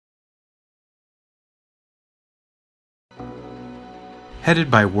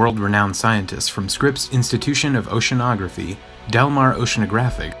Headed by world-renowned scientists from Scripps Institution of Oceanography, Delmar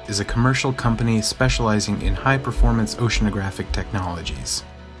Oceanographic is a commercial company specializing in high-performance oceanographic technologies.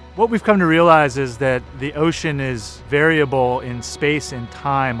 What we've come to realize is that the ocean is variable in space and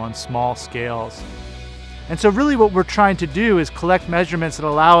time on small scales. And so really what we're trying to do is collect measurements that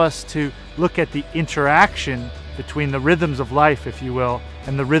allow us to look at the interaction between the rhythms of life, if you will,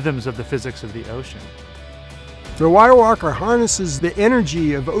 and the rhythms of the physics of the ocean. The Wirewalker harnesses the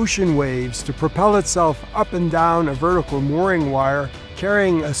energy of ocean waves to propel itself up and down a vertical mooring wire,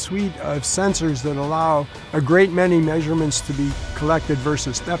 carrying a suite of sensors that allow a great many measurements to be collected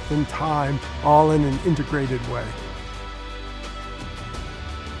versus depth and time, all in an integrated way.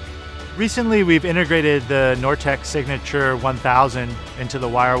 Recently, we've integrated the Nortek Signature 1000 into the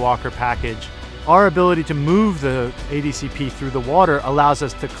Wirewalker package. Our ability to move the ADCP through the water allows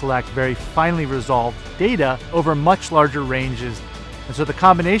us to collect very finely resolved data over much larger ranges. And so the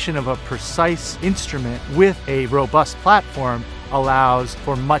combination of a precise instrument with a robust platform allows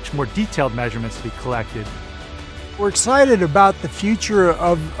for much more detailed measurements to be collected. We're excited about the future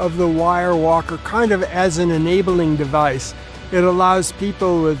of the Wirewalker kind of as an enabling device. It allows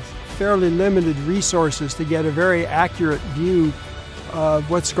people with fairly limited resources to get a very accurate view of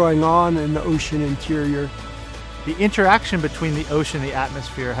what's going on in the ocean interior. The interaction between the ocean and the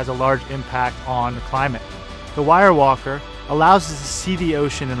atmosphere has a large impact on the climate. The Wirewalker allows us to see the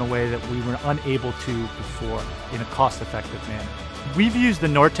ocean in a way that we were unable to before in a cost-effective manner. We've used the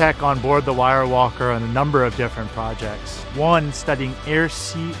Nortek on board the Wirewalker on a number of different projects. One, studying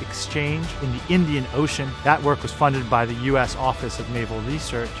air-sea exchange in the Indian Ocean. That work was funded by the U.S. Office of Naval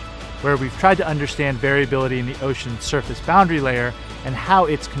Research, where we've tried to understand variability in the ocean's surface boundary layer and how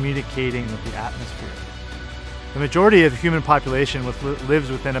it's communicating with the atmosphere. The majority of the human population lives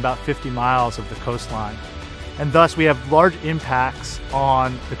within about 50 miles of the coastline, and thus we have large impacts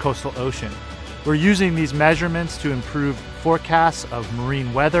on the coastal ocean. We're using these measurements to improve forecasts of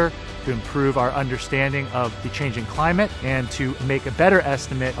marine weather, to improve our understanding of the changing climate, and to make a better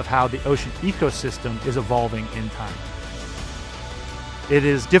estimate of how the ocean ecosystem is evolving in time. It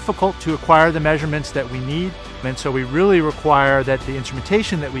is difficult to acquire the measurements that we need, and so we really require that the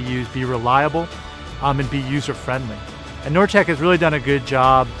instrumentation that we use be reliable and be user-friendly. And Nortek has really done a good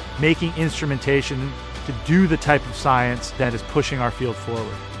job making instrumentation to do the type of science that is pushing our field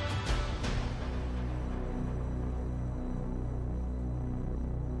forward.